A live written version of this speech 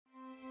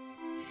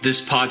This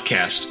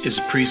podcast is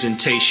a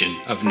presentation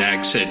of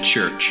Nags Head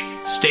Church.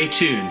 Stay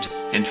tuned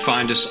and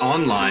find us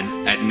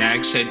online at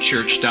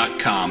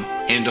nagsheadchurch.com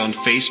and on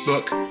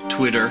Facebook,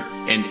 Twitter,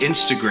 and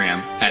Instagram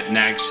at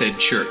Nags Head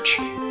Church.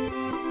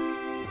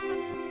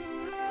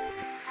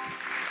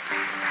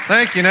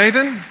 Thank you,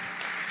 Nathan.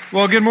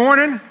 Well, good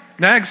morning,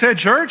 Nags Head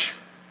Church.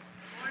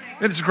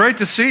 It's great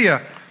to see you.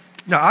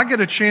 Now, I get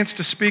a chance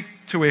to speak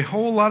to a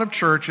whole lot of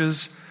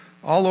churches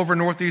all over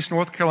Northeast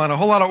North Carolina, a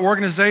whole lot of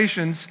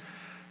organizations,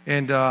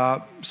 and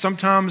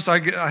sometimes I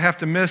have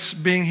to miss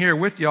being here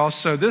with y'all.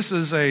 So this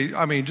is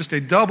just a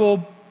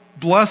double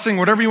blessing,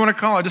 whatever you want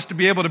to call it, just to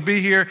be able to be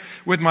here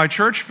with my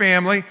church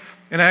family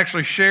and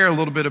actually share a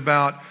little bit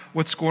about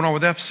what's going on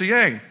with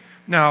FCA.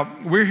 Now,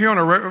 we're here on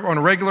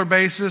a regular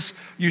basis.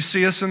 You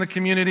see us in the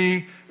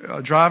community,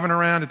 driving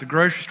around at the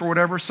grocery store,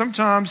 whatever.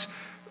 Sometimes,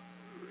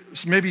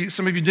 maybe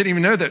some of you didn't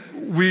even know that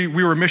we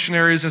were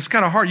missionaries. It's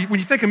kind of hard. When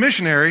you think of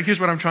missionary, here's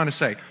what I'm trying to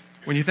say.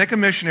 When you think of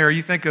missionary,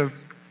 you think of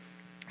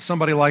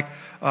somebody like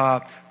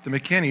the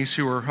McKinneys,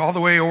 who are all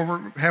the way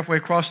over, halfway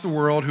across the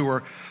world, who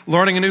are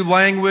learning a new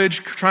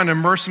language, trying to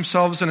immerse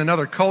themselves in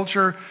another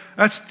culture.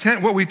 That's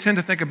what we tend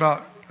to think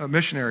about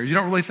missionaries. You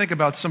don't really think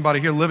about somebody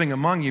here living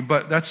among you,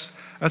 but that's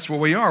what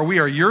we are. We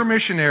are your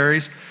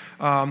missionaries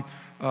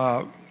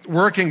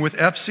working with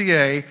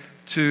FCA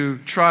to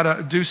try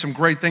to do some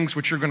great things,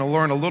 which you're going to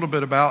learn a little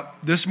bit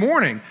about this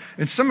morning.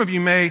 And some of you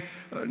may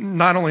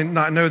not only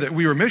not know that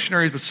we were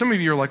missionaries, but some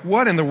of you are like,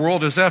 what in the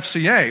world is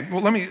FCA?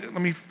 Well, let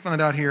me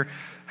find out here.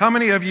 How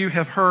many of you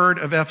have heard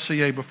of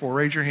FCA before?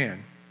 Raise your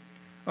hand.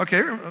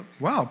 Okay,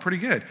 wow, pretty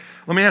good.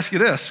 Let me ask you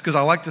this, because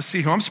I like to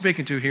see who I'm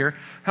speaking to here.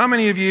 How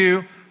many of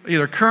you,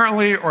 either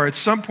currently or at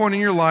some point in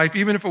your life,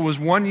 even if it was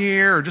 1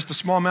 year or just a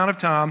small amount of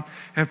time,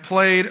 have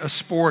played a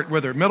sport,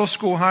 whether middle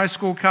school, high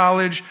school,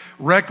 college,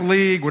 rec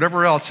league,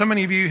 whatever else? How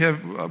many of you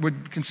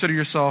would consider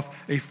yourself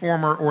a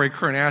former or a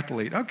current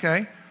athlete?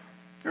 Okay,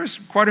 there's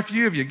quite a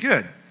few of you.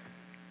 Good.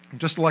 I'd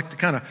just like to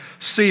kind of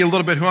see a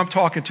little bit who I'm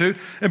talking to.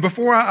 And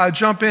before I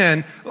jump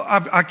in,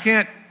 I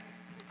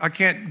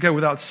can't go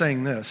without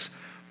saying this.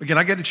 Again,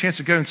 I get a chance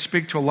to go and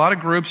speak to a lot of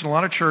groups and a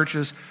lot of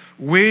churches.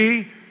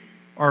 We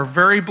are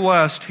very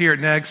blessed here at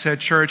Nags Head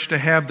Church to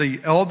have the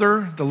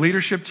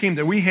leadership team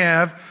that we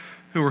have,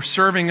 who are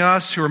serving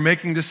us, who are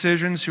making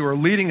decisions, who are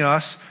leading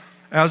us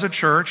as a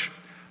church.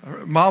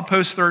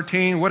 Milepost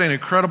 13, what an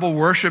incredible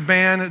worship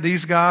band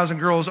these guys and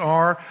girls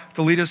are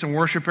to lead us in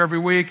worship every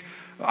week.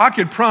 I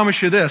could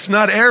promise you this,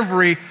 not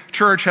every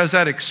church has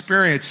that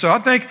experience. So I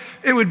think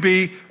it would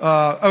be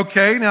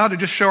okay now to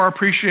just show our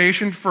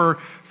appreciation for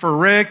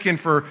Rick and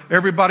for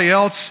everybody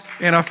else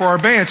and for our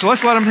band. So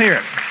let's let them hear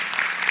it.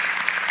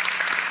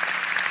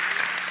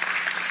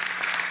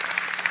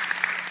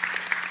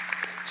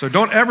 So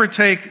don't ever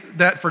take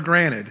that for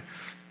granted.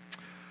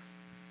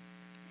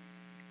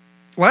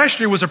 Last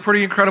year was a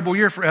pretty incredible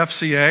year for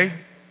FCA.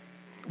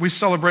 We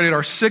celebrated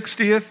our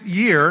 60th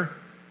year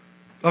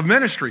of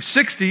ministry.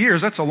 60 years,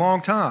 that's a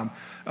long time.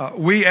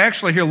 We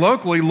actually here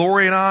locally,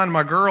 Lori and I and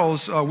my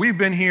girls, we've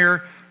been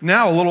here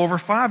now a little over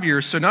 5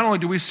 years. So not only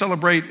do we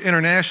celebrate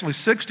internationally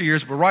 60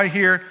 years, but right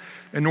here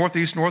in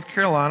Northeast North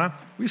Carolina,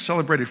 we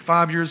celebrated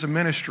 5 years of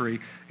ministry,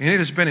 and it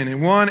has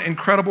been one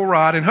incredible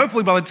ride. And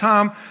hopefully by the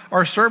time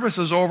our service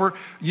is over,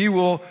 you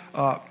will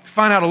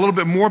find out a little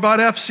bit more about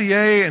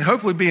FCA and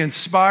hopefully be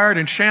inspired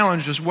and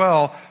challenged as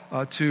well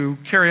to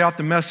carry out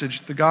the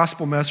message, the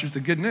gospel message, the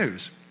good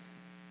news.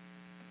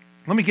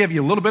 Let me give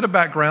you a little bit of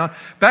background.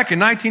 Back in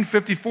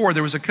 1954,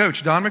 there was a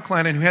coach, Don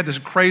McClendon, who had this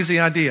crazy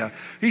idea.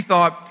 He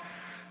thought,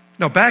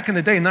 back in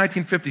the day, in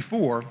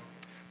 1954,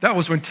 that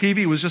was when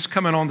TV was just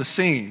coming on the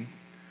scene.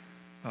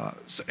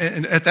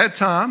 And at that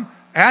time,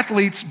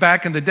 athletes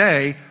back in the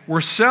day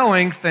were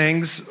selling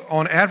things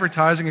on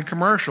advertising and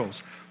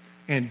commercials.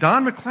 And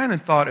Don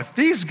McClendon thought, if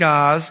these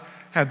guys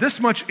have this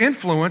much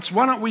influence,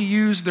 why don't we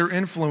use their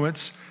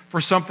influence for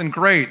something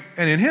great?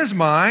 And in his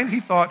mind,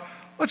 he thought,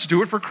 let's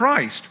do it for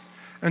Christ.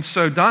 And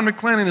so Don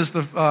McClendon is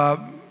the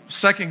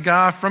second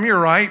guy from your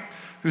right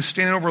who's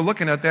standing over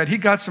looking at that. He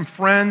got some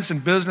friends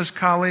and business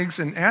colleagues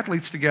and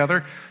athletes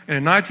together, and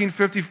in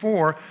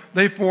 1954,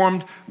 they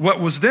formed what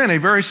was then a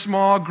very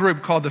small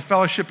group called the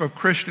Fellowship of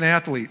Christian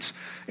Athletes.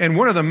 And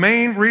one of the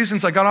main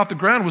reasons I got off the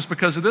ground was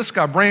because of this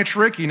guy, Branch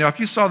Rickey. Now, if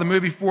you saw the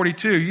movie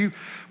 42, you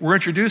were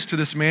introduced to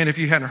this man if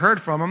you hadn't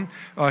heard from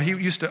him. He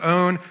used to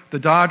own the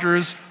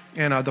Dodgers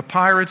and the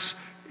Pirates.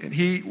 And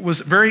he was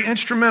very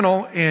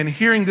instrumental in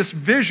hearing this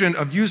vision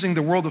of using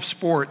the world of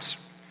sports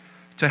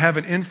to have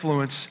an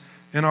influence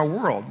in our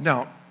world.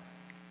 Now,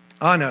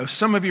 I know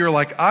some of you are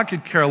like, I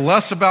could care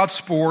less about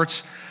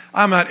sports.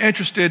 I'm not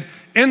interested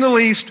in the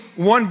least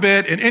one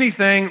bit in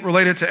anything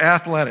related to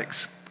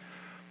athletics.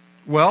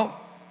 Well,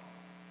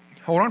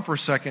 hold on for a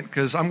second,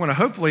 because I'm going to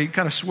hopefully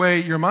kind of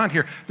sway your mind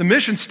here. The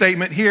mission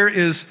statement here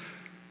is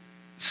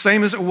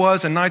same as it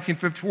was in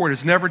 1954. It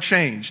has never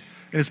changed.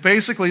 And it's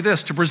basically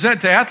this: to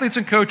present to athletes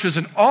and coaches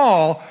and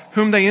all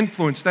whom they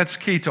influence, that's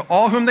key, to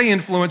all whom they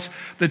influence,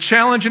 the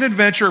challenge and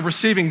adventure of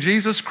receiving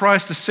Jesus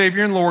Christ as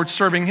Savior and Lord,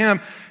 serving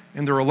Him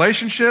in their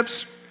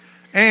relationships,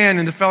 and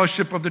in the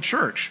fellowship of the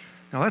church.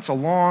 Now, that's a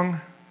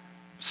long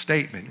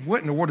statement.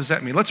 What in the world does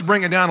that mean? Let's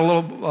bring it down a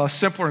little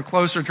simpler and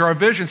closer to our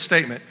vision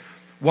statement.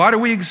 Why do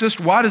we exist?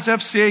 Why does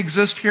FCA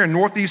exist here in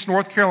Northeast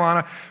North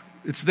Carolina?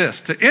 It's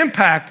this: to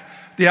impact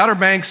the Outer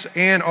Banks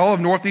and all of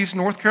Northeast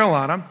North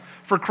Carolina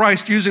for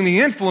Christ using the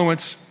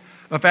influence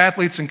of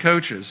athletes and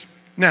coaches.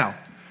 Now,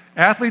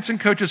 athletes and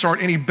coaches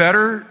aren't any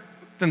better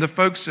than the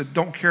folks that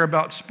don't care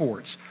about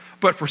sports.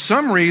 But for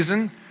some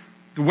reason,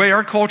 the way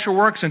our culture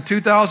works in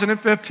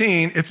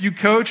 2015, if you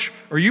coach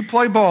or you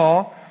play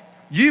ball,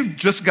 you've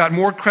just got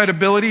more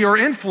credibility or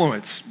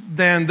influence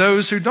than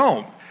those who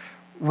don't.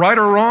 Right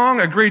or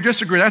wrong, agree,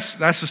 disagree, that's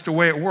just the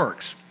way it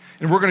works.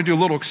 And we're going to do a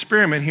little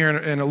experiment here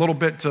in a little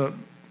bit to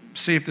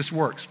see if this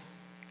works.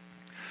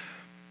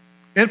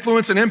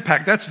 Influence and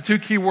impact, that's the two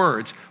key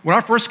words. When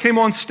I first came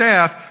on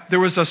staff, there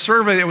was a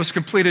survey that was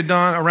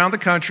done around the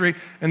country,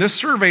 and this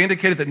survey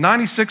indicated that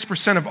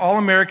 96% of all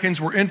Americans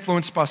were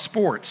influenced by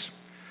sports.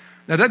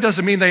 Now, that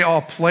doesn't mean they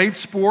all played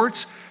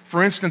sports.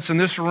 For instance, in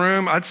this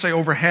room, I'd say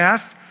over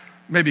half,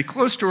 maybe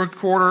close to a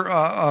quarter,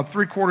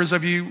 3/4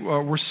 of you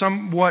were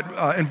somewhat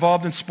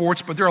involved in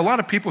sports, but there are a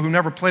lot of people who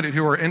never played it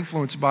who are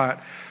influenced by it.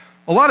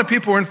 A lot of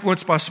people are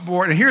influenced by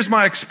sport, and here's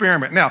my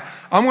experiment. Now,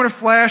 I'm going to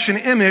flash an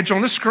image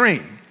on the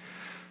screen.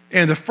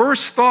 And the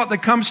first thought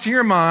that comes to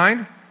your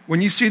mind when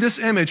you see this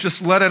image,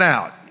 just let it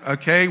out,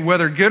 okay?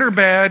 Whether good or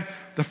bad,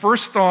 the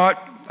first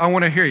thought, I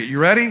want to hear you. You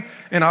ready?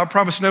 And I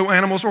promise no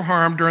animals were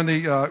harmed during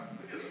the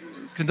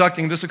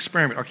conducting this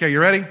experiment. Okay, you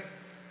ready?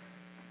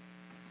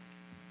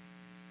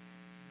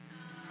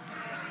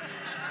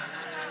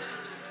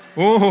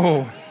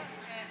 Oh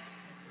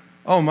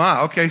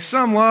my, okay,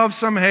 some love,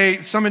 some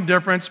hate, some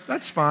indifference,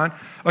 that's fine.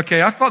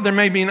 Okay, I thought there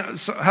may be,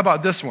 how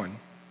about this one?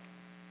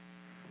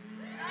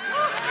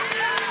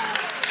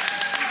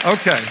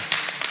 Okay.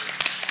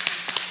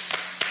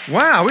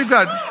 Wow, we've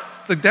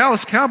got the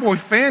Dallas Cowboy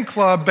fan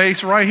club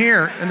base right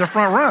here in the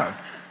front row.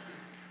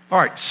 All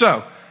right,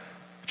 so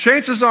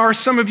chances are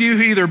some of you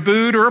who either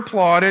booed or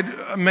applauded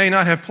may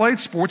not have played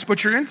sports,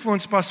 but you're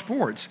influenced by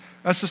sports.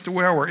 That's just the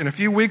way I work. In a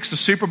few weeks, the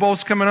Super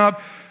Bowl's coming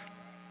up.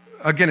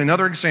 Again,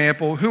 another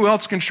example. Who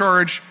else can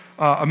charge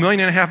 $1.5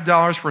 million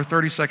for a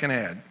 30-second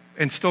ad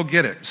and still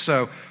get it?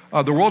 So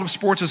the world of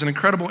sports is an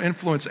incredible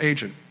influence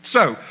agent.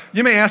 So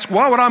you may ask,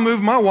 why would I move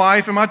my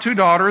wife and my 2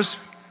 daughters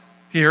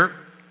here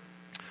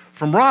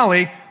from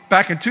Raleigh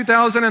back in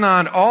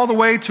 2009 all the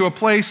way to a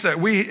place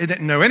that we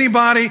didn't know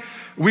anybody,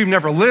 we've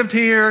never lived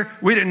here,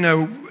 we didn't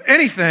know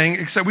anything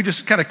except we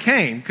just kind of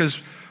came because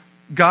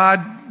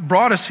God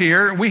brought us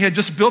here. We had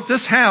just built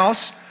this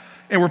house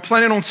and we're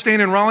planning on staying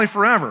in Raleigh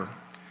forever.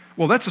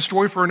 Well, that's a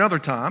story for another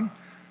time.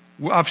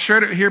 I've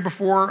shared it here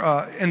before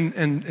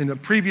in the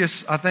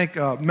previous, I think,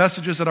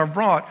 messages that I've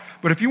brought.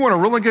 But if you want a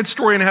really good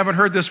story and haven't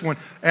heard this one,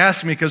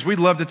 ask me because we'd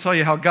love to tell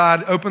you how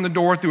God opened the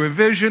door through a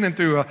vision and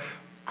through a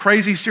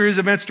crazy series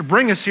of events to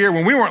bring us here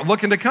when we weren't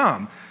looking to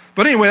come.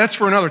 But anyway, that's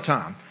for another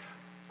time.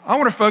 I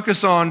want to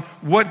focus on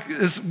what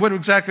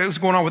exactly is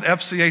going on with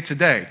FCA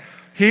today.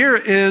 Here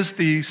is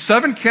the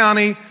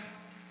 7-county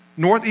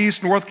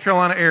Northeast North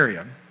Carolina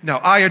area. Now,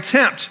 I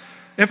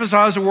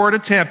emphasize the word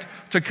attempt,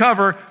 to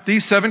cover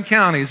these 7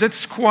 counties.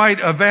 It's quite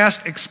a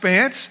vast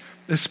expanse,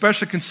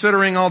 especially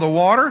considering all the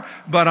water.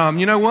 But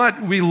you know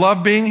what? We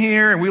love being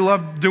here, and we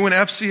love doing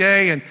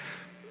FCA. And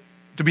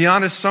to be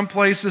honest, some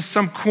places,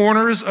 some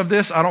corners of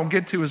this, I don't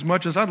get to as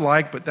much as I'd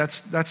like, but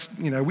that's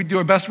we do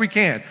our best we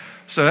can.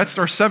 So that's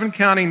our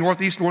 7-county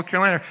Northeast North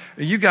Carolina.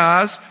 You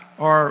guys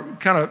are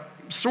kind of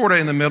sort of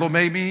in the middle.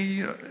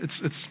 Maybe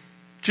it's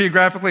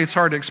geographically, it's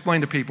hard to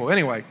explain to people.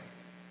 Anyway.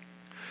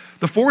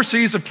 The 4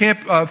 C's of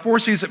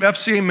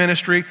FCA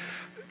ministry,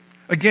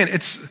 again,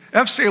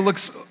 FCA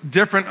looks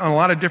different on a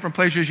lot of different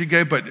places you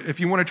go, but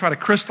if you want to try to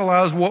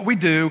crystallize what we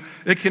do,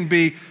 it can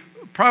be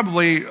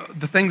probably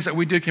the things that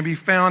we do can be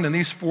found in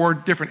these 4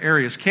 different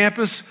areas: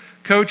 campus,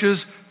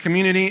 coaches,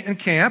 community, and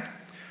camp.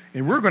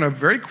 And we're going to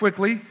very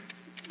quickly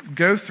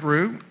go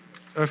through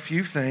a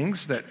few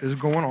things that is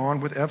going on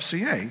with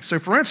FCA. So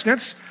for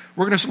instance,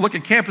 we're going to look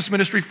at campus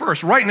ministry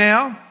first. Right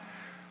now,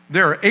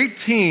 there are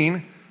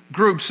 18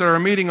 groups that are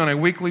meeting on a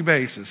weekly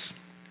basis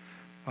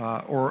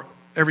or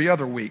every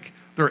other week.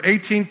 There are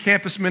 18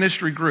 campus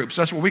ministry groups.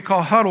 That's what we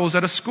call huddles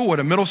at a school, at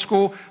a middle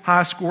school,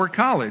 high school, or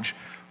college.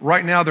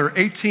 Right now, there are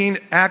 18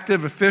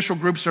 active official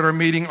groups that are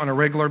meeting on a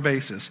regular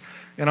basis.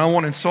 And I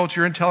won't insult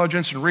your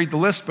intelligence and read the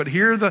list, but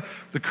here are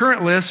the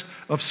current list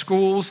of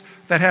schools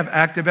that have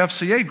active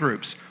FCA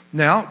groups.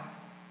 Now,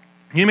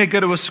 you may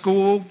go to a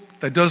school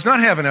that does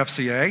not have an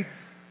FCA.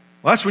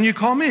 Well, that's when you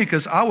call me,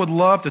 because I would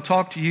love to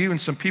talk to you and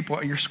some people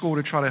at your school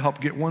to try to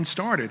help get one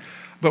started.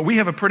 But we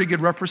have a pretty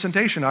good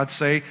representation. I'd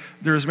say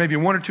there's maybe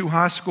 1 or 2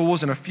 high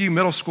schools and a few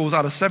middle schools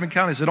out of 7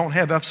 counties that don't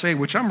have FCA,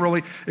 which I'm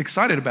really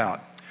excited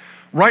about.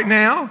 Right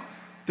now,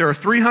 there are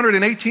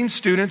 318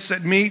 students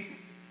that meet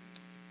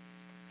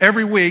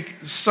every week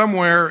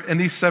somewhere in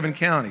these 7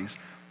 counties.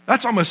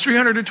 That's almost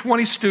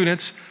 320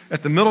 students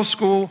at the middle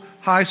school,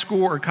 high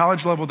school, or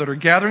college level that are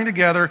gathering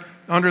together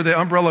under the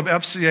umbrella of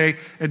FCA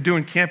and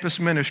doing campus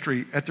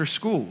ministry at their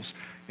schools.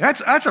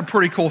 That's a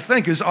pretty cool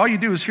thing, because all you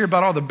do is hear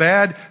about all the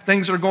bad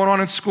things that are going on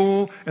in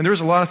school, and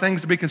there's a lot of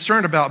things to be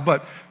concerned about,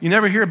 but you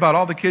never hear about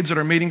all the kids that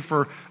are meeting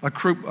for a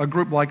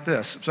group like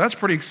this. So that's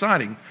pretty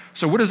exciting.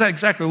 So what does that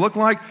exactly look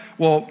like?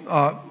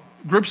 Well,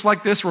 groups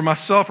like this where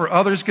myself or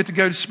others get to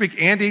go to speak.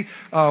 Andy,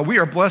 we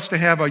are blessed to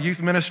have a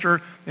youth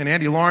minister in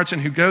Andy Lawrenson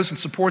who goes and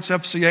supports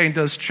FCA and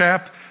does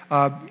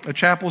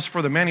chapels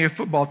for the Mania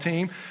football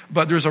team.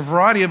 But there's a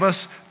variety of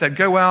us that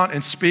go out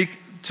and speak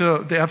to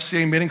the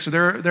FCA meeting. So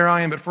there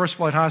I am at First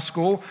Flight High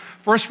School.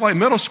 First Flight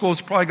Middle School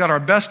has probably got our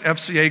best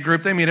FCA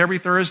group. They meet every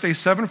Thursday,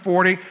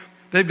 7:40.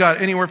 They've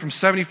got anywhere from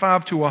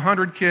 75 to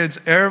 100 kids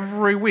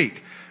every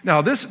week.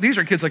 Now, these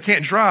are kids that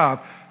can't drive.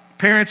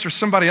 Parents or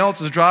somebody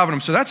else is driving them,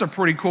 so that's a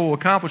pretty cool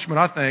accomplishment,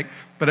 I think.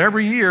 But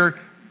every year,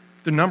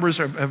 the numbers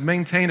have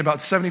maintained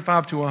about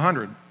 75 to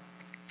 100.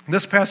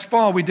 This past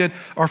fall, we did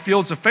our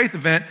Fields of Faith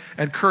event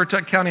at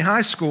Currituck County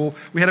High School.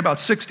 We had about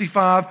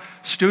 65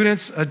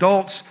 students,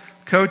 adults,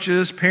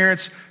 coaches,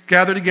 parents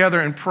gather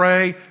together and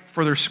pray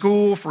for their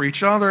school, for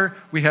each other.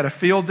 We had a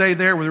field day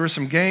there where there were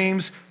some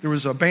games. There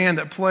was a band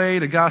that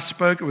played, a guy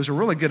spoke. It was a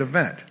really good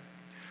event.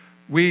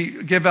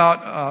 We give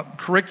out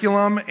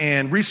curriculum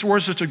and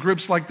resources to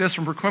groups like this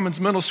from Clemens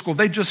Middle School.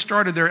 They just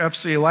started their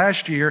FCA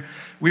last year.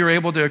 We were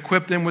able to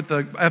equip them with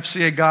the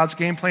FCA God's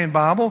Game Plan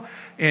Bible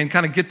and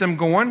kind of get them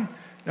going.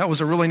 That was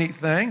a really neat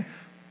thing.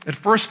 At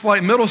First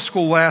Flight Middle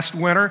School last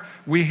winter,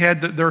 we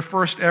had their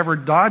first ever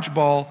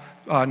dodgeball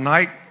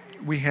night.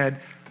 We had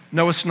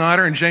Noah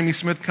Snyder and Jamie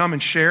Smith come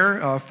and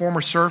share,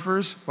 former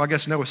surfers. Well, I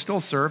guess Noah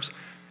still surfs.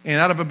 And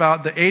out of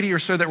about the 80 or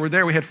so that were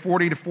there, we had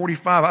 40 to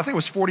 45. I think it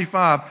was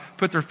 45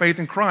 put their faith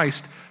in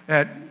Christ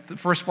at the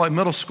First Flight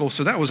Middle School.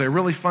 So that was a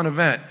really fun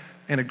event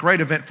and a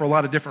great event for a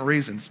lot of different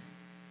reasons.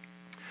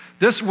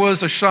 This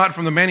was a shot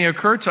from the Mania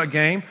Currituck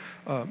game.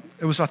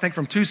 It was, I think,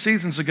 from 2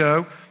 seasons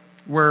ago,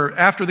 where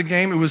after the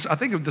game,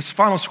 the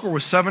final score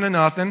was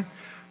 7-0.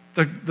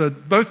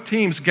 Both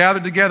teams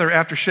gathered together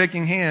after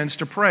shaking hands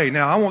to pray.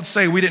 Now, I won't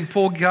say we didn't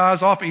pull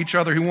guys off of each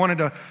other who wanted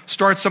to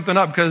start something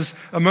up, because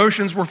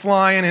emotions were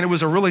flying and it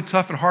was a really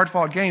tough and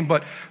hard-fought game,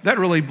 but that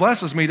really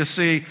blesses me to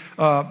see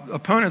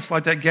opponents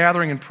like that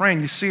gathering and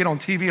praying. You see it on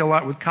TV a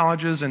lot with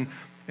colleges and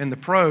the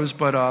pros,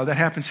 but that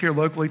happens here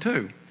locally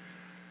too.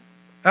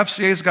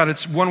 FCA's got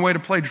its one way to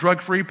play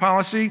drug-free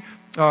policy,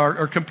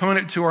 or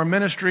component to our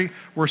ministry,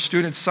 where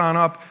students sign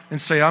up and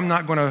say, I'm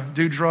not going to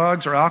do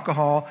drugs or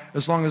alcohol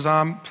as long as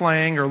I'm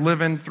playing or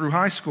living through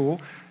high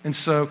school. And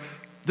so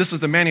this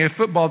is the Mania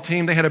football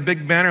team. They had a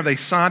big banner. They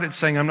signed it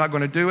saying, I'm not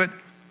going to do it.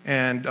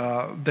 And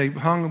they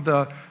hung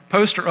the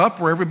poster up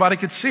where everybody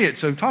could see it.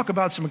 So talk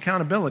about some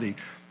accountability.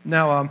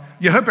 Now,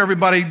 you hope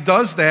everybody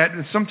does that.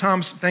 And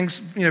sometimes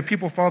things,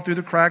 people fall through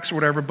the cracks or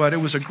whatever, but it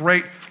was a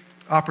great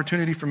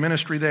opportunity for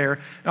ministry there.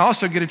 I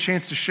also get a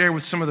chance to share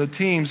with some of the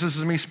teams. This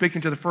is me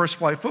speaking to the First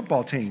Flight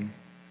football team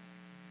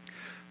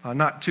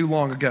not too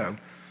long ago.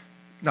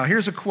 Now,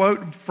 here's a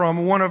quote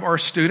from one of our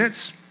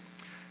students,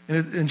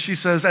 and she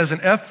says, as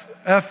an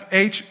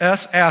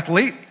FHS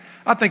athlete,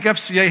 I think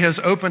FCA has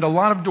opened a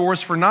lot of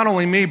doors for not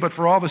only me, but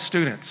for all the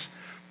students.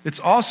 It's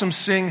awesome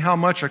seeing how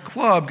much a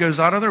club goes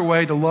out of their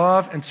way to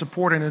love and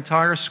support an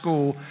entire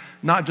school,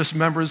 not just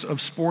members of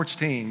sports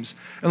teams.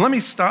 And let me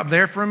stop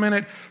there for a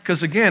minute,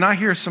 because again, I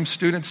hear some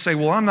students say,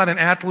 well, I'm not an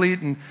athlete,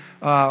 and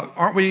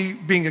aren't we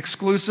being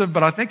exclusive?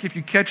 But I think if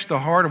you catch the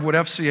heart of what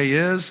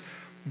FCA is,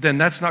 then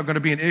that's not going to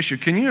be an issue.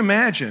 Can you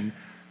imagine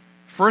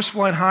First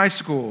Flight High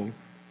School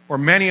or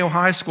Mania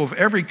High School, if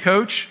every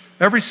coach,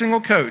 every single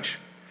coach,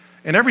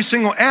 and every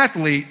single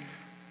athlete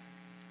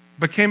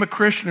became a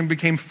Christian and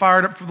became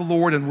fired up for the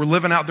Lord and were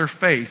living out their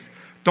faith?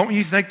 Don't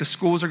you think the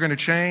schools are going to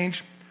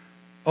change?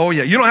 Oh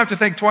yeah, you don't have to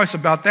think twice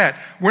about that.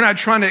 We're not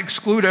trying to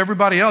exclude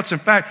everybody else. In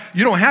fact,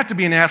 you don't have to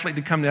be an athlete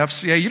to come to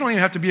FCA. You don't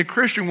even have to be a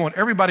Christian. We want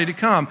everybody to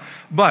come.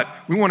 But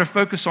we want to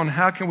focus on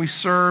how can we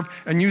serve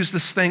and use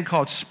this thing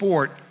called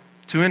sport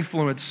to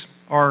influence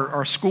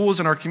our schools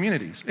and our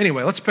communities.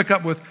 Anyway, let's pick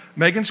up with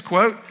Megan's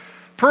quote.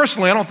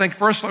 Personally, I don't think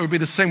First Flight would be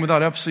the same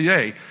without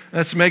FCA.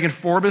 That's Megan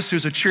Forbes,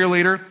 who's a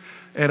cheerleader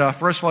at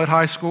First Flight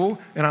High School,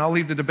 and I'll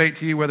leave the debate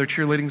to you whether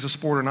cheerleading is a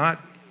sport or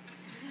not.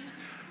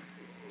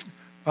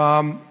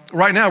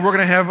 Right now, we're going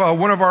to have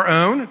one of our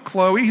own,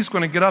 Chloe, who's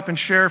going to get up and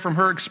share from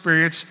her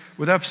experience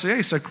with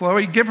FCA. So,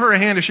 Chloe, give her a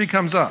hand as she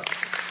comes up.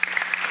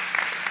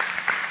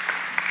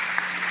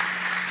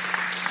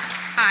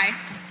 Hi,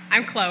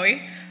 I'm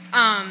Chloe.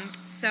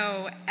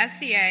 So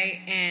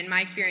FCA, in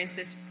my experience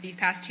these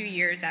past 2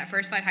 years at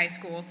First Flight High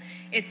School,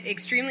 it's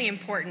extremely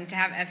important to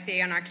have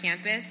FCA on our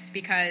campus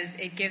because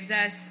it gives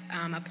us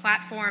a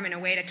platform and a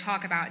way to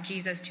talk about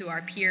Jesus to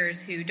our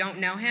peers who don't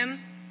know him.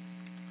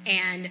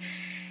 And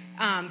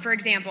for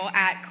example,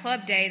 at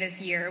Club Day this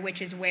year, which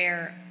is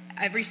where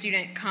every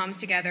student comes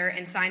together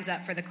and signs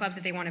up for the clubs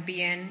that they want to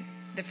be in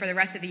for the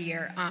rest of the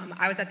year,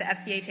 I was at the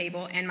FCA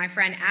table, and my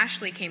friend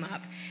Ashley came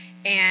up,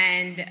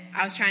 and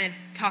I was trying to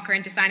talk her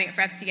into signing up for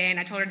FCA, and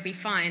I told her to be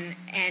fun,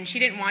 and she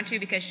didn't want to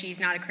because she's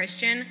not a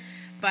Christian,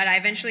 But I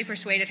eventually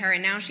persuaded her,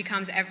 and now she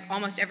comes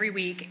almost every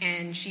week,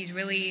 and she's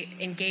really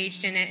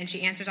engaged in it, and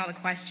she answers all the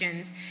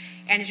questions.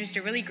 And it's just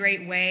a really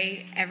great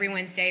way. Every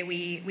Wednesday,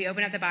 we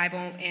open up the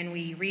Bible, and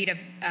we read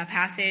a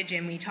passage,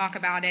 and we talk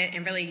about it,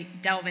 and really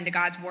delve into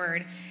God's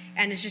Word.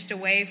 And it's just a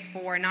way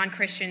for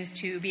non-Christians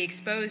to be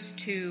exposed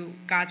to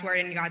God's Word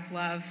and God's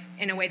love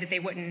in a way that they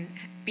wouldn't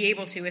be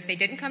able to if they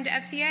didn't come to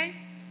FCA.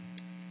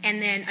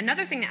 And then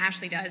another thing that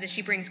Ashley does is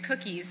she brings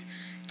cookies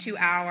to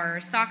our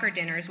soccer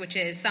dinners, which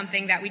is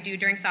something that we do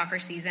during soccer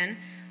season.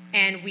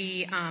 And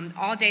we,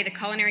 all day, the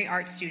culinary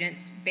arts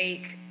students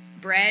bake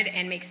bread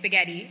and make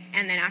spaghetti.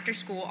 And then after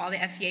school, all the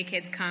FCA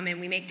kids come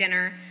and we make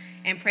dinner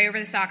and pray over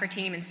the soccer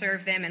team and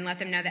serve them and let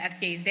them know that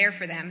FCA is there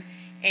for them.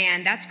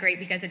 And that's great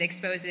because it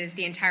exposes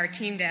the entire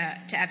team to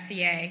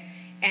FCA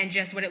and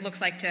just what it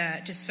looks like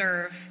to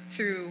serve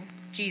through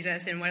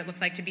Jesus and what it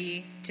looks like to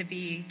be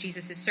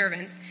Jesus'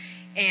 servants.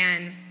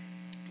 And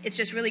it's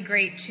just really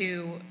great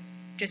to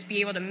just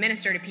be able to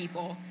minister to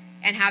people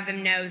and have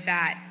them know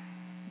that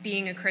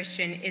being a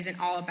Christian isn't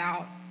all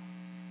about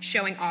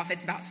showing off,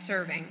 it's about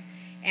serving.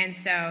 And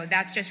so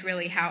that's just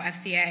really how I've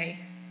seen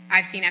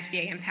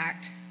FCA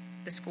impact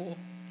the school.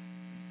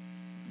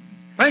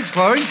 Thanks,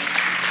 Chloe.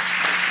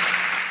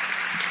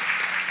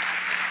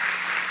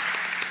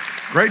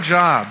 Great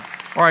job.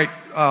 All right,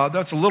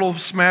 that's a little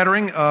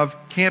smattering of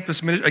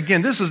campus ministry.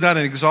 Again, this is not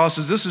an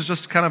exhaustive. This is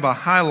just kind of a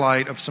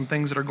highlight of some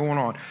things that are going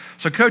on.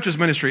 So coaches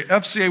ministry,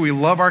 FCA, we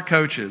love our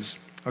coaches.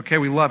 Okay,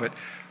 we love it.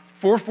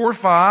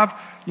 445,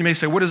 you may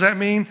say, what does that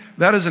mean?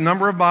 That is a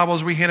number of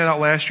Bibles we handed out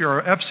last year,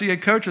 our FCA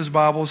coaches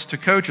Bibles to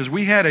coaches.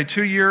 We had a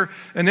 2-year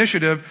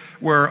initiative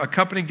where a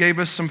company gave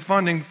us some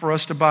funding for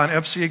us to buy an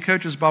FCA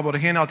coaches Bible to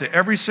hand out to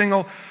every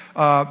single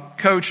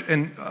coach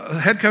and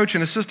head coach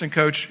and assistant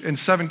coach in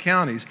 7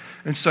 counties.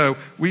 And so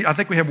I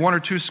think we have 1 or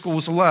 2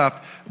 schools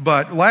left.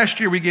 But last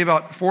year we gave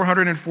out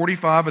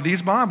 445 of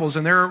these Bibles,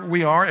 and there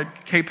we are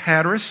at Cape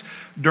Hatteras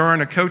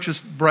during a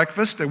coach's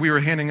breakfast that we were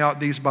handing out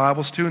these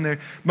Bibles to. And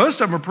most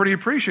of them are pretty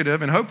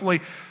appreciative, and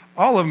hopefully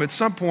all of them at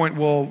some point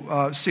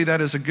will see that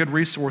as a good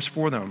resource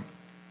for them.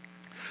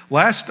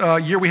 Last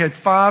year, we had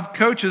 5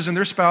 coaches and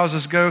their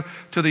spouses go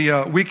to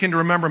the Weekend to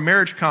Remember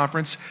Marriage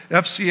Conference.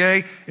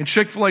 FCA and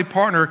Chick-fil-A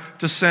partner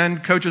to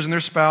send coaches and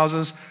their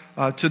spouses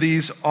to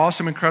these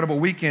awesome, incredible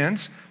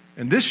weekends.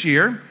 And this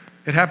year,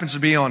 it happens to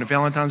be on a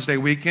Valentine's Day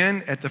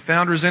weekend at the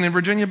Founders Inn in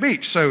Virginia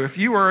Beach. So if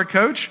you are a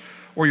coach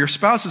or your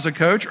spouse is a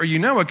coach or you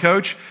know a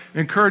coach,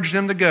 encourage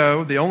them to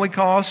go. The only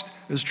cost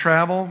is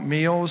travel,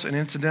 meals, and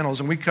incidentals,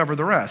 and we cover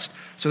the rest.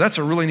 So that's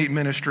a really neat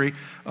ministry.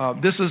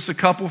 This is a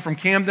couple from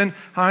Camden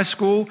High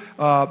School.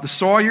 The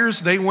Sawyers,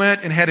 they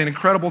went and had an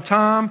incredible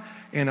time,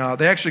 and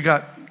they actually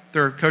got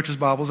their coaches'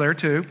 Bibles there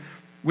too.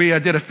 We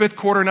did a 5th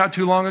quarter not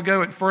too long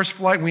ago at First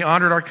Flight, and we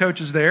honored our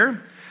coaches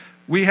there.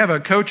 We have a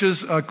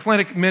coaches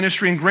clinic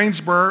ministry in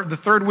Greensboro. The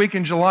 3rd week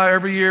in July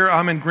every year,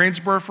 I'm in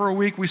Greensboro for a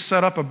week. We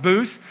set up a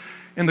booth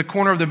in the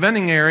corner of the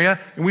vending area,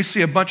 and we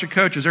see a bunch of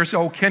coaches. There's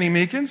old Kenny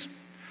Meekins.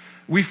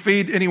 We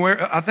feed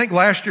anywhere, I think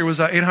last year was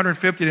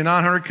 850 to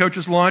 900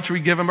 coaches lunch. We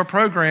give them a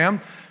program.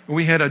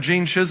 We had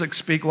Gene Chiswick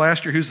speak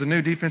last year, who's the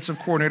new defensive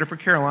coordinator for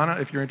Carolina,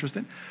 if you're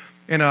interested.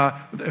 And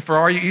for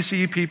all you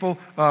ECU people,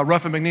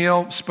 Ruffin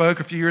McNeil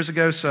spoke a few years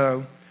ago,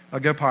 so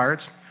go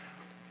Pirates.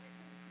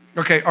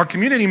 Okay, our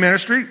community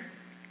ministry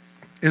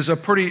is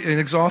an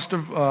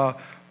exhaustive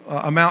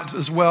amount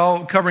as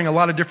well, covering a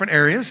lot of different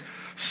areas.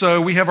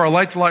 So we have our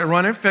Light to Light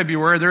run in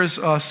February. There's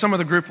some of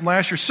the group from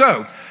last year.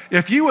 So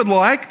if you would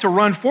like to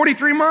run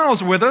 43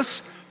 miles with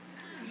us,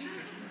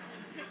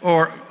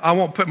 or I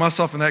won't put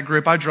myself in that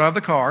group, I drive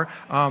the car.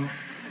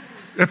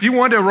 If you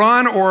want to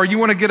run or you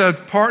want to get a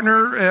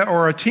partner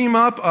or a team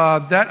up,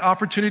 that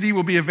opportunity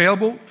will be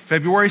available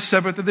February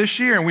 7th of this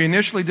year. And we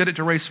initially did it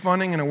to raise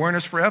funding and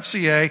awareness for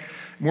FCA.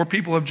 More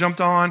people have jumped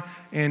on,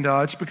 and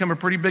it's become a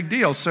pretty big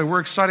deal. So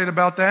we're excited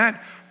about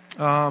that.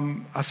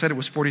 I said it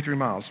was 43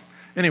 miles.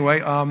 Anyway,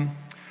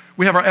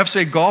 we have our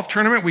FCA golf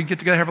tournament. We get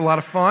together, have a lot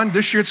of fun.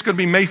 This year it's going to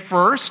be May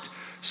 1st.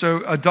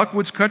 So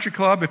Duckwoods Country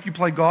Club, if you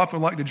play golf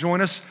and would like to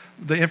join us,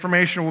 the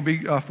information will be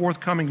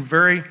forthcoming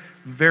very,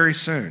 very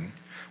soon.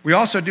 We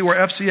also do our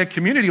FCA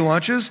community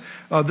lunches.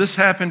 This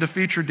happened to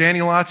feature Danny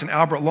Lotz and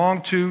Albert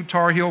Long, 2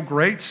 Tar Heel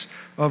greats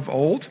of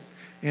old.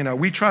 And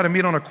we try to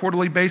meet on a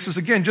quarterly basis,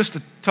 again, just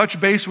to touch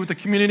base with the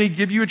community,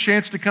 give you a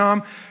chance to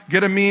come,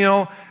 get a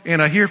meal,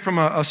 and hear from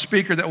a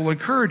speaker that will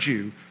encourage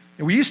you.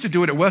 And we used to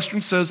do it at Western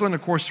Sizzlin.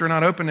 Of course, they're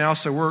not open now,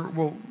 so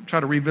we'll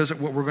try to revisit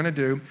what we're going to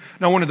do.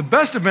 Now, one of the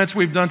best events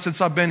we've done since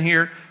I've been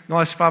here in the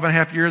last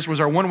 5.5 years was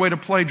our One Way to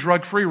Play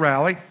drug-free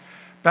rally.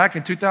 Back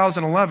in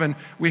 2011,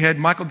 we had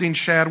Michael Dean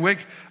Shadwick,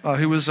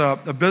 who was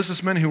a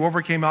businessman who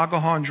overcame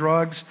alcohol and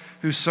drugs,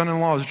 whose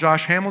son-in-law is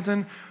Josh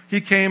Hamilton.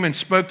 He came and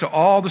spoke to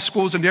all the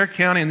schools in Dare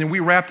County, and then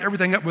we wrapped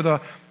everything up with an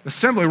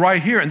assembly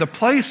right here, and the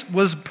place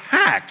was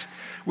packed.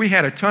 We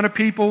had a ton of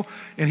people,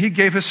 and he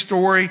gave his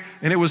story,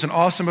 and it was an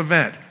awesome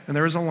event. And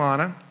there was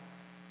Alana.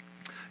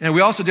 And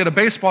we also did a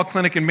baseball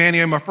clinic in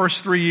Manio my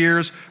first 3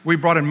 years. We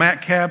brought in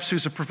Matt Capps,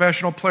 who's a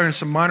professional player, and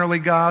some minor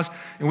league guys,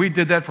 and we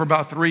did that for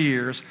about 3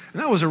 years.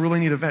 And that was a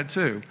really neat event,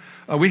 too.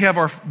 We have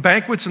our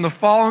banquets in the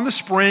fall and the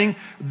spring.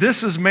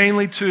 This is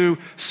mainly to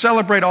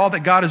celebrate all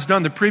that God has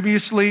done the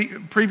previous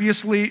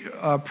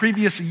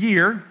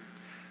year,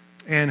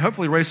 and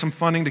hopefully raise some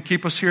funding to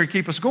keep us here and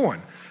keep us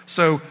going.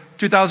 So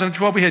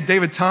 2012, we had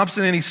David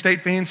Thompson. Any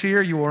state fans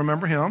here? You will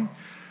remember him.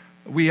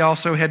 We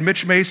also had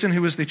Mitch Mason,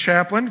 who was the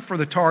chaplain for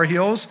the Tar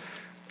Heels.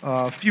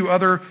 A few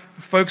other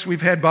folks.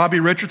 We've had Bobby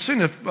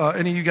Richardson. If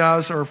any of you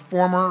guys are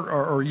former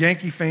or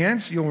Yankee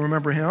fans, you'll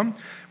remember him.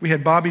 We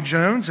had Bobby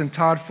Jones and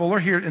Todd Fuller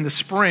here in the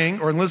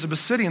spring, or in Elizabeth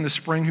City in the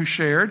spring, who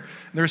shared.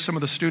 There's some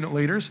of the student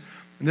leaders.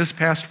 And this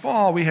past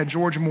fall, we had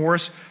George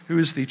Morris, who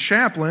is the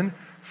chaplain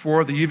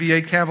for the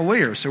UVA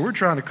Cavaliers. So we're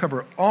trying to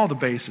cover all the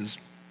bases.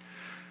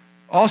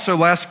 Also,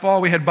 last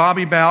fall, we had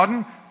Bobby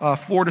Bowden,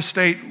 Florida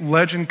State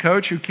legend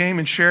coach, who came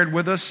and shared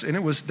with us, and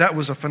that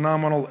was a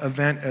phenomenal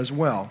event as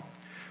well.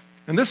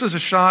 And this is a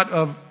shot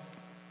of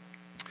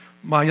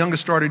my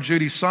youngest daughter,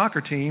 Judy's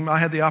soccer team. I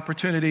had the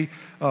opportunity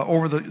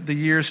over the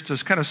years to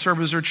kind of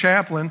serve as their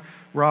chaplain,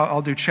 where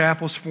I'll do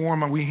chapels for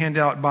them, and we hand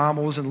out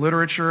Bibles and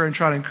literature and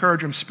try to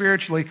encourage them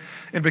spiritually.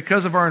 And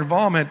because of our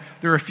involvement,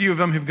 there are a few of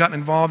them who've gotten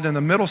involved in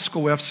the middle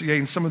school FCA,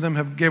 and some of them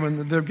have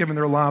given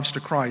their lives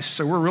to Christ.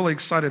 So we're really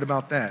excited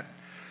about that.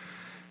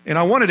 And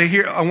I wanted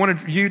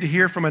you to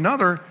hear from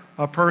another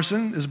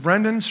person. Is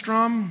Brendan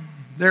Strum?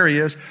 There he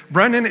is.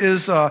 Brendan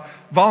is a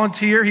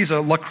volunteer. He's a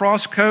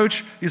lacrosse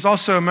coach. He's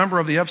also a member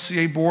of the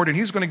FCA board, and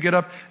he's going to get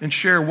up and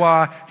share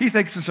why he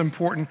thinks it's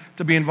important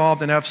to be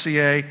involved in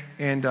FCA.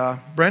 And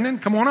Brendan,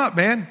 come on up,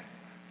 man.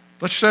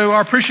 Let's show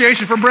our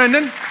appreciation for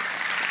Brendan.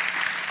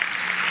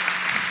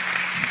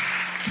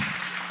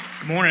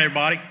 Good morning,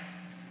 everybody.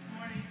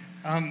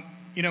 Good morning.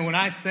 When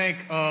I think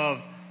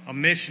of a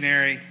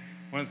missionary,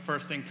 one of the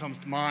first things that comes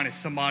to mind is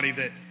somebody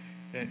that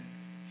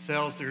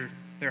sells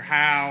their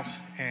house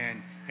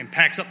and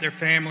packs up their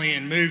family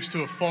and moves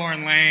to a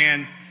foreign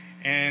land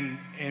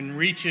and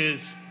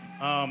reaches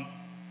an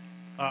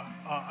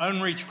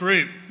unreached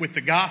group with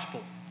the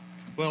gospel.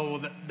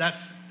 Well,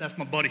 that's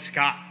my buddy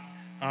Scott.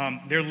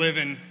 They're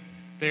living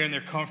there in their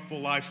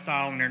comfortable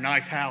lifestyle in their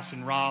nice house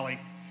in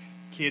Raleigh.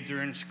 Kids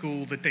are in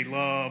school that they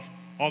love.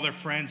 All their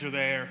friends are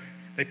there.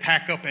 They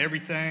pack up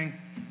everything,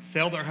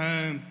 sell their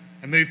home,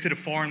 and move to the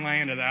foreign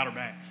land of the Outer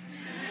Banks.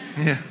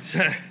 Yeah.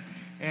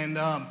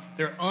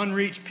 Their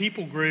unreached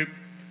people group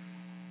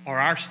are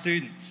our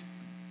students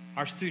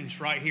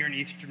right here in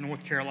Eastern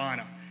North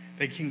Carolina.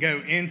 They can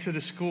go into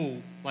the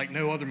school like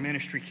no other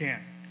ministry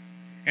can.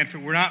 And if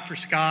it were not for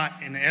Scott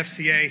and the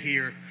FCA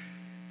here,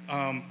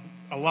 a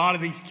lot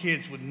of these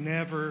kids would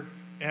never,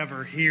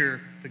 ever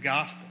hear the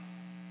gospel.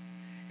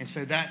 And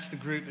so that's the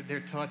group that they're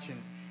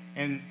touching.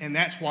 And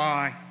that's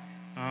why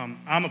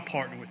I'm a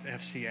partner with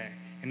FCA.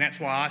 And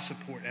that's why I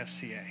support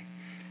FCA.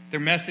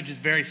 Their message is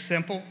very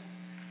simple.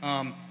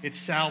 It's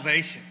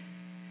salvation.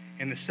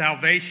 And the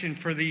salvation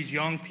for these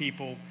young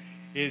people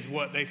is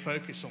what they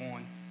focus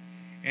on.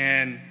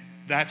 And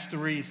that's the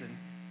reason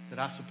that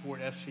I support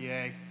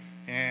FCA.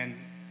 And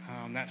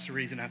that's the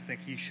reason I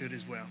think you should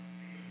as well.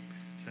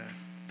 So,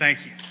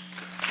 thank you.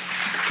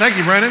 Thank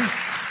you, Brendan.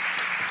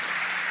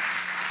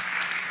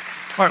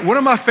 All right, one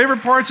of my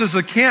favorite parts is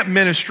the camp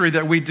ministry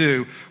that we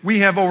do. We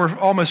have over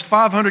almost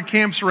 500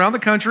 camps around the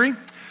country.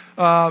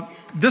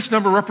 This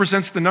number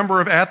represents the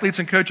number of athletes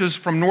and coaches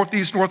from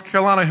Northeast North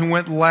Carolina who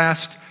went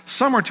last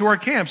summer to our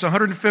camps,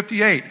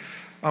 158.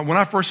 When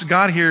I first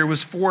got here, it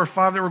was 4 or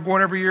 5 that were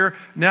going every year.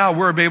 Now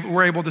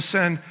we're able to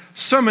send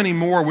so many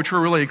more, which we're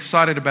really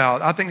excited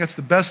about. I think that's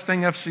the best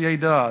thing FCA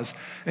does.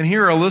 And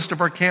here are a list of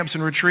our camps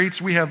and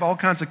retreats. We have all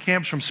kinds of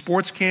camps, from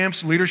sports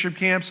camps, leadership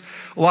camps,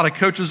 a lot of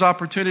coaches'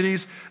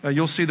 opportunities.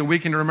 You'll see the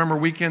Weekend to Remember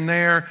weekend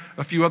there,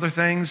 a few other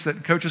things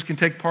that coaches can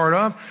take part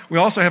of. We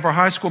also have our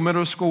high school,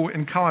 middle school,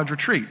 and college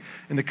retreat.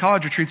 And the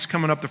college retreat's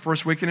coming up the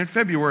first weekend in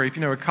February. If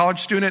you know a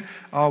college student,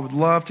 I would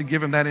love to give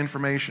them that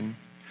information.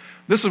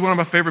 This is one of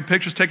my favorite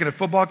pictures taken at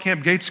football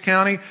camp, Gates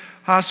County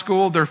High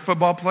School. Their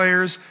football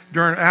players,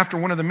 after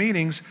one of the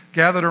meetings,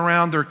 gathered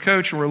around their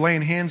coach and were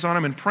laying hands on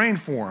him and praying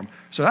for him.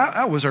 So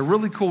that was a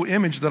really cool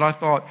image that I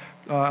thought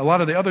a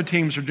lot of the other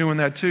teams are doing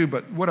that too.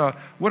 But what a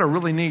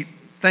really neat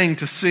thing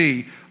to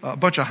see a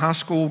bunch of high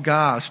school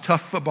guys,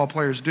 tough football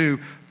players do,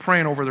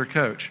 praying over their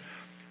coach.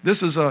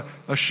 This is a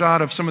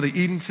shot of some of the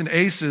Edenton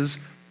Aces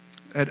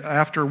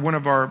after one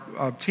of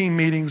our team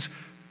meetings.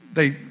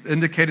 They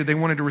indicated they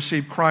wanted to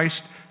receive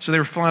Christ, so they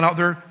were filling out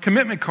their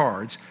commitment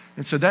cards.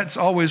 And so that's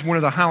always one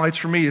of the highlights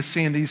for me, is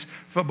seeing these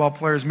football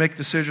players make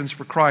decisions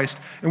for Christ.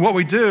 And what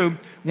we do,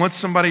 once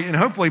somebody, and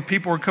hopefully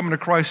people are coming to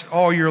Christ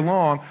all year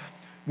long,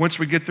 once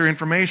we get their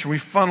information, we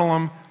funnel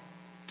them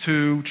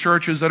to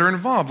churches that are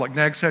involved, like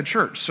Nags Head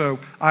Church. So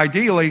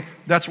ideally,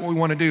 that's what we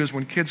want to do, is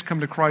when kids come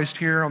to Christ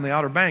here on the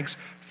Outer Banks,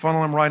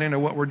 funnel them right into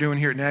what we're doing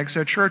here at Nags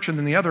Head Church. And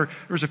then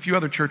there's a few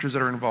other churches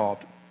that are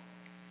involved.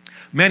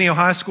 Manio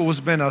High School has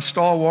been a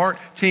stalwart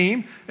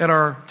team at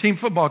our team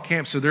football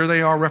camp, so there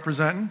they are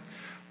representing.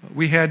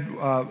 We had,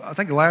 I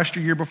think last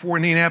year before,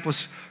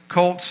 Indianapolis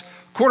Colts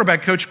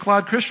quarterback coach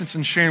Clyde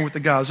Christensen sharing with the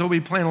guys. He'll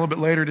be playing a little bit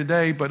later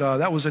today, but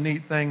that was a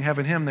neat thing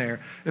having him there.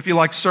 If you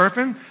like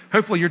surfing,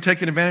 hopefully you're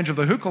taking advantage of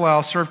the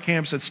Hukalau surf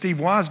camps that Steve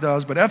Wise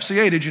does. But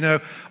FCA, did you know,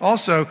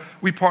 also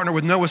we partner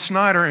with Noah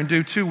Snyder and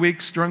do 2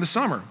 weeks during the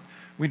summer.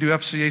 We do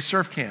FCA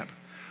surf camp.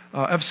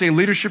 FCA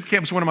leadership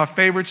camp is one of my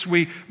favorites.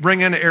 We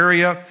bring in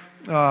area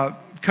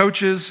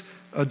coaches,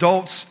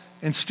 adults,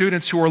 and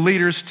students who are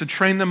leaders to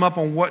train them up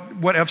on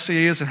what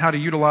FCA is and how to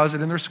utilize it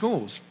in their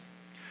schools.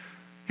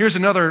 Here's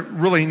another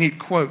really neat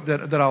quote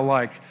that I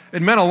like.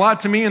 It meant a lot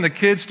to me and the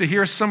kids to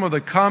hear some of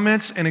the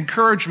comments and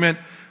encouragement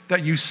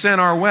that you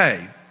sent our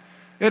way.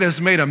 It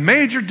has made a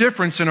major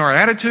difference in our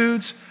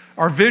attitudes,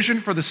 our vision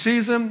for the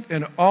season,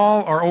 and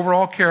all our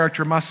overall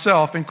character,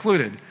 myself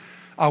included.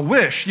 I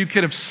wish you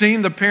could have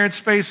seen the parents'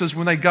 faces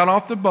when they got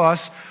off the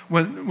bus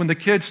when the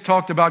kids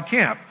talked about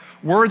camp.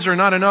 Words are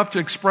not enough to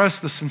express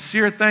the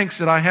sincere thanks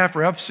that I have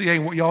for FCA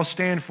and what y'all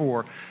stand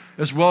for,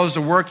 as well as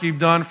the work you've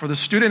done for the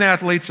student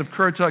athletes of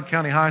Currituck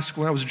County High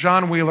School. That was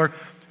John Wheeler,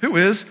 who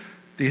is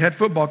the head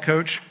football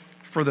coach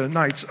for the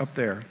Knights up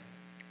there.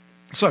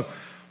 So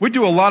we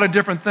do a lot of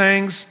different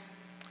things.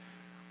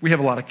 We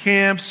have a lot of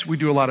camps. We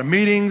do a lot of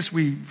meetings.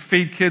 We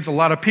feed kids a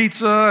lot of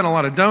pizza and a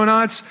lot of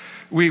donuts.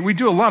 We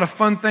do a lot of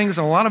fun things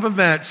and a lot of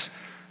events.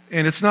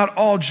 And it's not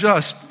all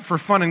just for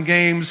fun and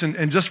games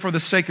and just for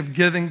the sake of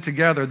giving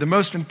together. The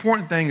most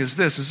important thing is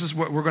this. This is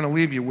what we're going to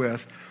leave you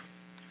with.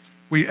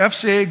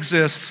 FCA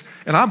exists,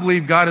 and I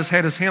believe God has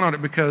had his hand on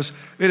it because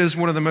it is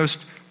one of the most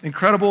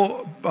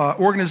incredible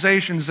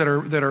organizations that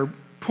are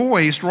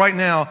poised right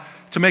now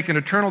to make an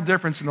eternal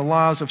difference in the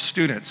lives of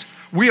students.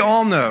 We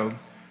all know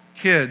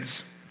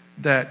kids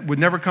that would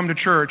never come to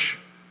church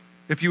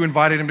if you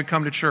invited them to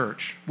come to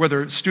church,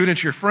 whether it's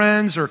students, your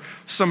friends, or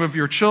some of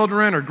your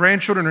children or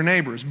grandchildren or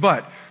neighbors.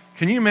 But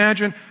can you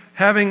imagine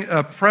having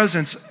a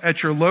presence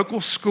at your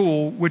local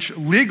school, which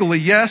legally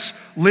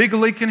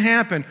can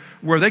happen,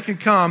 where they can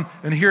come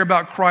and hear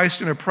about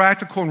Christ in a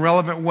practical and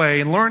relevant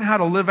way and learn how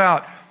to live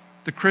out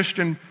the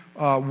Christian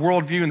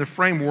worldview and the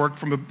framework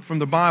from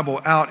the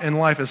Bible out in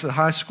life as a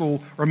high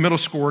school or middle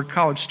school or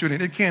college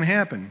student. It can't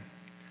happen.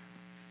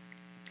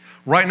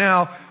 Right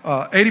now,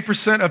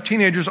 80% of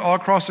teenagers all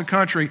across the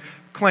country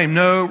claim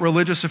no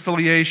religious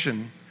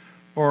affiliation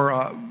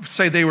or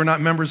say they were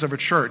not members of a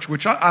church,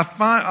 which I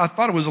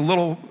thought it was a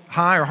little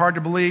high or hard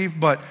to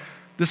believe, but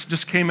this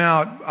just came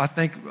out, I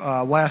think,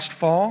 last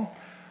fall.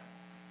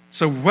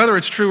 So whether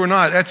it's true or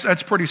not,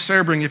 that's pretty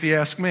sobering if you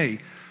ask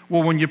me.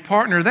 Well, when you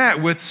partner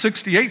that with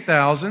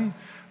 68,000,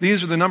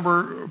 these are the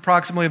number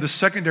approximately of the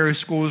secondary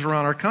schools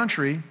around our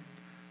country.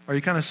 Are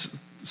you kind of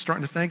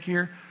starting to think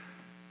here?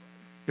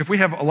 If we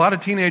have a lot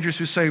of teenagers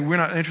who say we're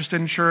not interested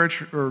in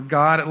church or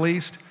God at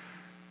least,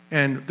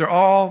 and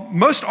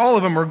most all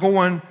of them are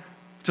going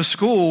to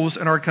schools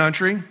in our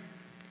country,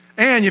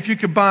 and if you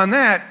combine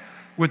that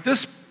with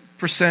this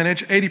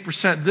percentage,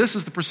 80%, this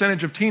is the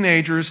percentage of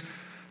teenagers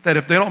that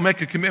if they don't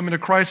make a commitment to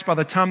Christ by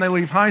the time they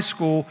leave high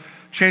school,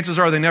 chances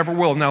are they never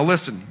will. Now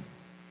listen,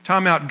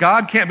 time out.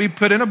 God can't be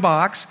put in a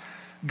box.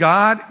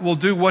 God will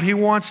do what he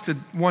wants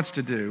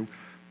to do.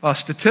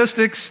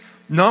 Statistics,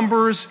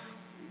 numbers,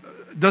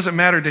 doesn't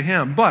matter to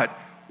him. But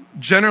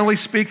generally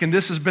speaking,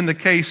 this has been the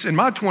case in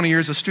my 20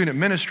 years of student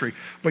ministry.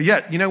 But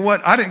yet, you know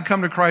what? I didn't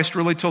come to Christ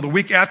really till the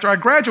week after I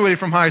graduated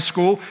from high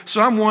school,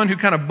 so I'm one who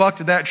kind of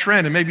bucked that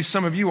trend, and maybe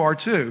some of you are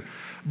too.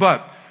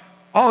 But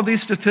all of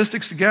these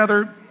statistics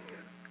together,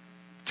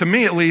 to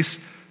me at least,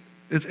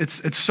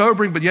 it's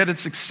sobering, but yet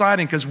it's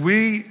exciting because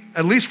we,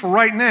 at least for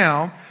right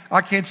now,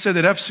 I can't say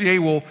that FCA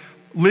will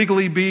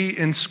legally be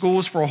in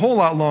schools for a whole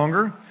lot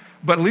longer,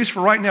 but at least for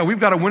right now, we've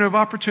got a window of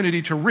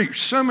opportunity to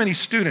reach so many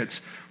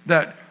students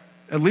that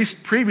at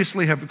least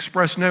previously have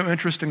expressed no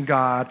interest in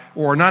God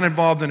or are not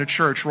involved in a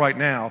church right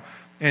now.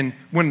 And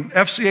when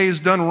FCA is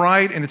done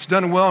right and it's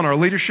done well and our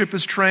leadership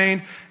is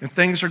trained and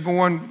things are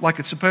going like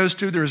it's supposed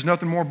to, there is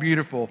nothing more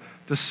beautiful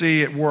to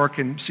see it work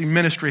and see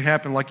ministry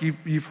happen like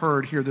you've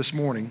heard here this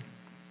morning.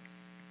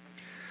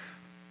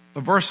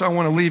 A verse I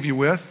want to leave you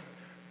with,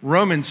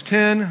 Romans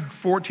 10,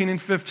 14,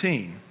 and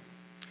 15.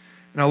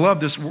 And I love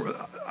this.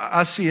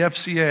 I see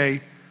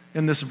FCA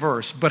in this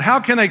verse. But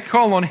how can they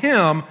call on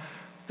him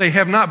they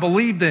have not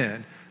believed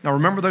in? Now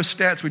remember those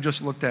stats we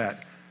just looked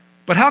at.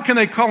 But how can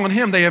they call on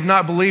him they have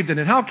not believed in?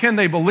 And how can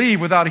they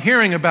believe without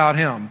hearing about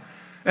him?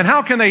 And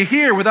how can they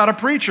hear without a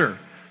preacher?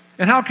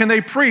 And how can they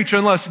preach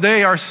unless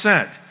they are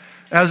sent?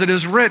 As it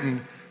is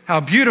written, how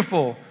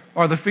beautiful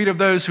are the feet of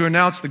those who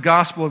announce the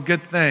gospel of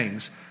good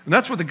things. And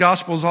that's what the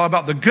gospel is all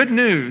about, the good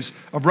news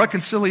of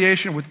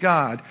reconciliation with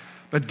God.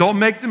 But don't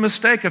make the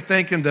mistake of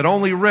thinking that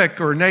only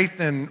Rick or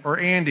Nathan or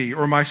Andy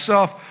or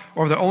myself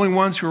are the only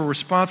ones who are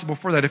responsible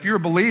for that. If you're a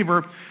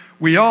believer,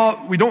 we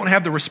don't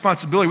have the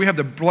responsibility. We have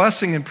the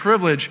blessing and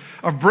privilege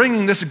of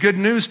bringing this good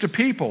news to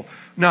people.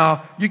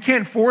 Now, you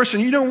can't force,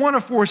 and you don't want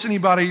to force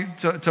anybody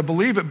to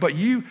believe it, but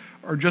you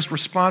are just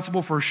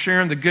responsible for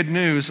sharing the good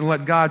news and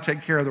let God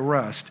take care of the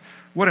rest.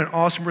 What an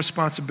awesome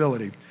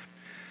responsibility.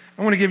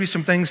 I want to give you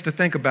some things to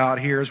think about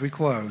here as we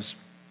close.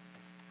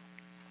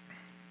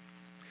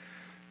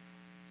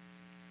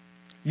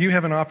 you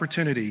have an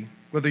opportunity,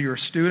 whether you're a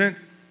student,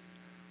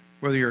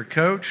 whether you're a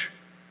coach,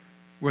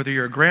 whether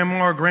you're a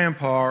grandma or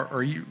grandpa,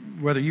 or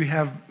whether you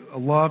have a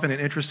love and an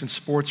interest in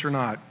sports or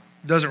not.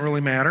 It doesn't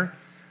really matter.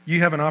 You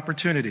have an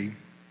opportunity.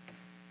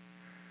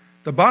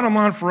 The bottom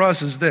line for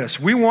us is this.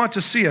 We want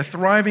to see a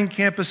thriving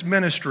campus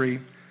ministry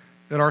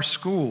at our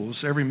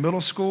schools, every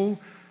middle school,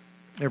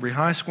 every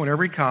high school, and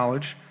every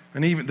college,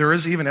 and even there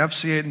is even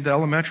FCA at the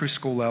elementary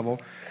school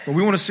level. But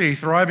we want to see a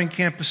thriving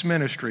campus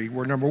ministry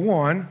where, number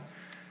one,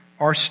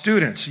 our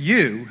students,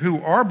 you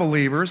who are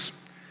believers,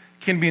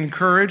 can be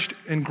encouraged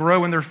and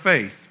grow in their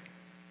faith.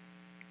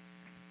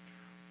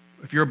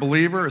 If you're a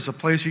believer, it's a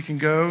place you can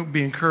go,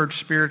 be encouraged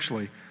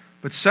spiritually.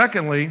 But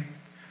secondly,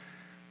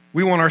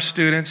 we want our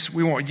students,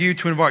 we want you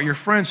to invite your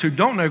friends who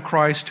don't know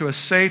Christ to a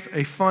safe,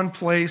 a fun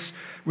place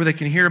where they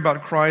can hear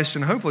about Christ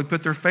and hopefully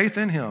put their faith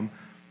in Him.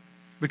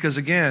 Because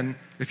again,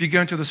 if you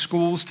go into the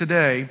schools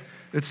today,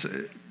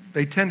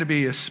 they tend to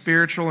be a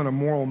spiritual and a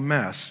moral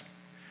mess.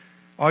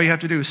 All you have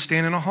to do is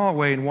stand in a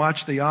hallway and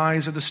watch the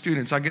eyes of the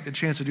students. I get the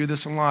chance to do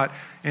this a lot.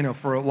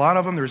 For a lot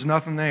of them, there's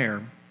nothing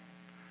there.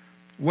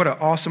 What an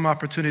awesome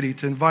opportunity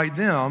to invite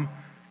them,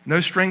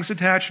 no strings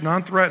attached,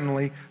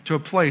 non-threateningly, to a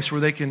place where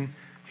they can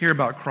hear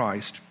about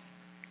Christ.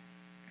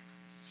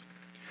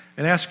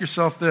 And ask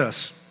yourself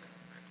this.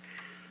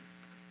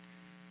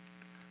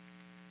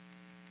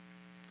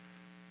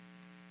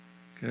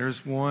 Okay,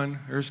 there's one,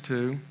 there's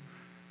two.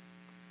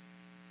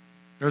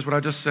 There's what I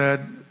just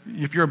said.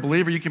 If you're a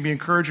believer, you can be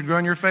encouraged and grow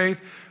in your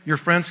faith. Your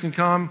friends can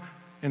come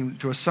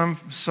to a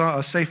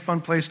safe,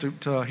 fun place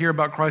to hear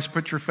about Christ,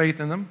 put your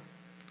faith in them.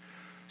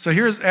 So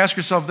ask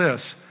yourself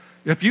this.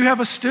 If you have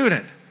a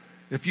student,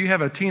 if you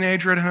have a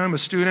teenager at home, a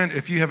student,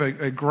 if you have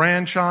a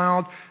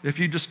grandchild, if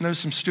you just know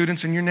some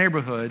students in your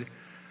neighborhood,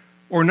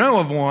 or know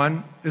of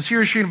one, is he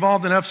or she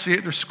involved in FCA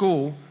at their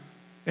school?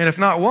 And if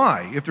not,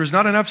 why? If there's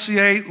not an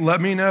FCA, let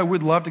me know.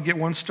 We'd love to get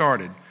one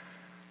started.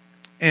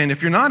 And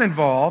if you're not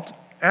involved,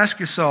 ask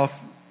yourself,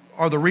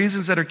 are the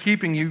reasons that are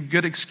keeping you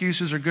good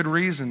excuses or good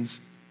reasons?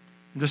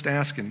 I'm just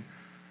asking.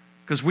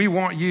 Because we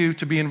want you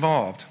to be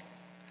involved.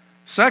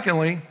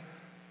 Secondly,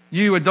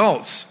 you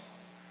adults,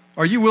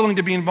 are you willing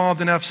to be involved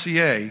in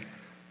FCA?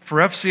 For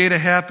FCA to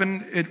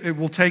happen, it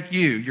will take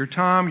you, your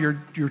time,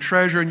 your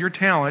treasure, and your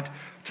talent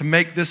to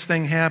make this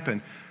thing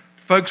happen.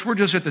 Folks, we're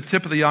just at the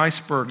tip of the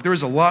iceberg.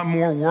 There's a lot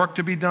more work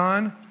to be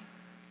done,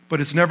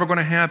 but it's never going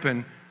to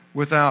happen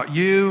without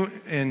you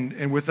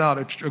and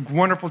without a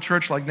wonderful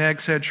church like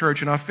Nags Head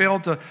Church. And I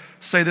failed to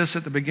say this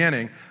at the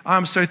beginning.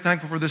 I'm so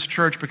thankful for this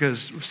church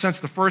because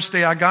since the first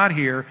day I got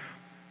here,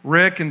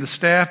 Rick and the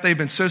staff, they've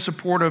been so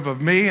supportive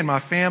of me and my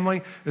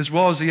family, as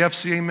well as the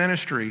FCA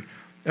ministry.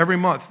 Every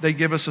month, they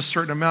give us a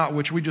certain amount,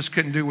 which we just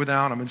couldn't do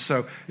without them. And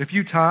so if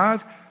you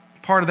tithe,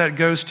 part of that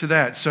goes to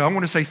that. So I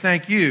want to say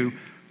thank you,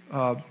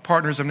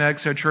 partners of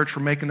Nags Head Church,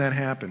 for making that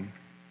happen.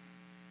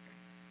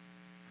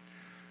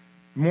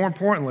 More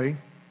importantly,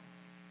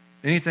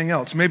 anything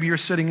else. Maybe you're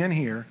sitting in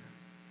here,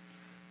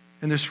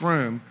 in this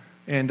room,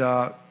 and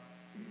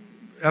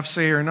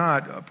FCA or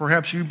not,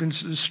 perhaps you've been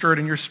stirred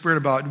in your spirit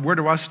about where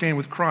do I stand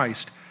with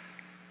Christ?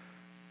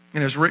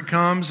 And as Rick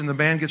comes and the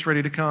band gets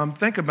ready to come,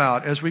 think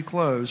about, as we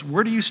close,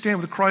 where do you stand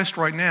with Christ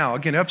right now?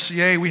 Again,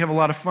 FCA, we have a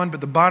lot of fun,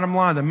 but the bottom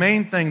line, the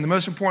main thing, the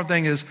most important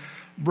thing is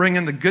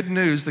bringing the good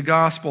news, the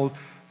gospel,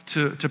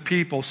 to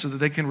people so that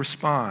they can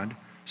respond.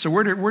 So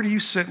where do you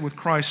sit with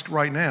Christ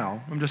right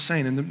now? I'm just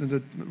saying, in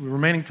the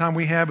remaining time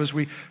we have as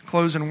we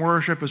close in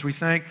worship, as we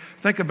think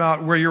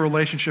about where your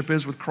relationship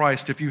is with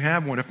Christ, if you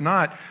have one. If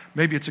not,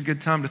 maybe it's a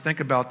good time to think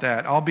about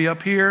that. I'll be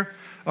up here,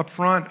 up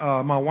front.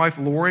 My wife,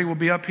 Lori, will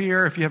be up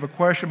here. If you have a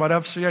question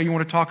about FCA, you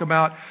want to talk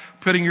about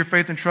putting your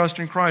faith and trust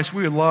in Christ,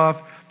 we would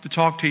love to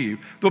talk to you.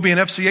 There'll be an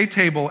FCA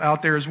table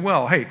out there as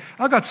well. Hey,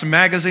 I've got some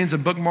magazines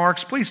and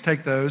bookmarks. Please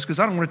take those because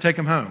I don't want to take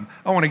them home.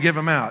 I want to give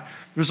them out.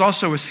 There's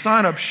also a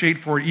sign-up sheet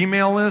for an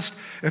email list.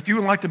 If you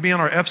would like to be on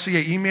our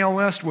FCA email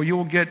list, well, you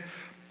will get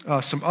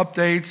some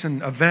updates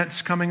and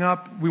events coming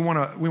up. We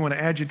want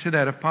to add you to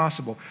that if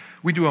possible.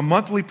 We do a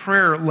monthly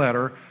prayer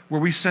letter where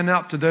we send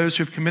out to those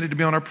who have committed to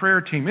be on our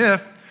prayer team.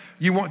 If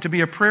you want to be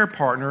a prayer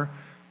partner,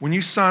 when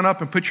you sign up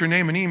and put your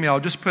name and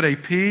email, just put a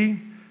P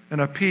and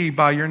a P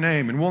by your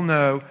name, and we'll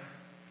know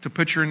to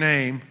put your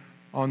name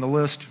on the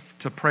list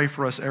to pray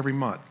for us every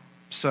month.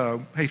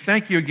 So, hey,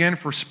 thank you again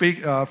for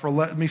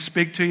letting me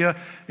speak to you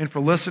and for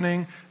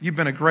listening. You've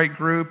been a great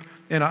group,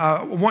 and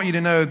I want you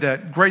to know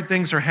that great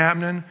things are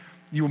happening.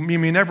 You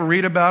may never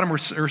read about them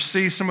or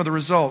see some of the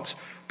results,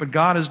 but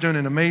God is doing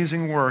an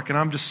amazing work, and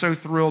I'm just so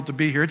thrilled to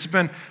be here. It's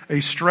been a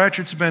stretch.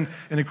 It's been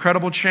an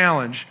incredible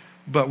challenge,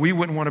 but we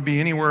wouldn't want to be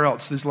anywhere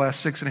else these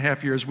last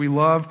 6.5 years. We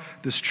love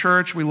this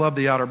church. We love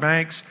the Outer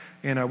Banks,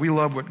 and we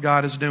love what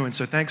God is doing.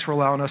 So thanks for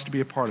allowing us to be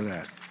a part of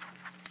that.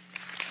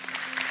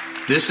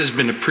 This has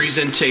been a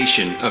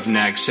presentation of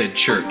Nags Head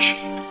Church.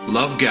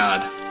 Love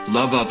God,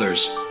 love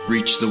others,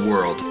 reach the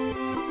world.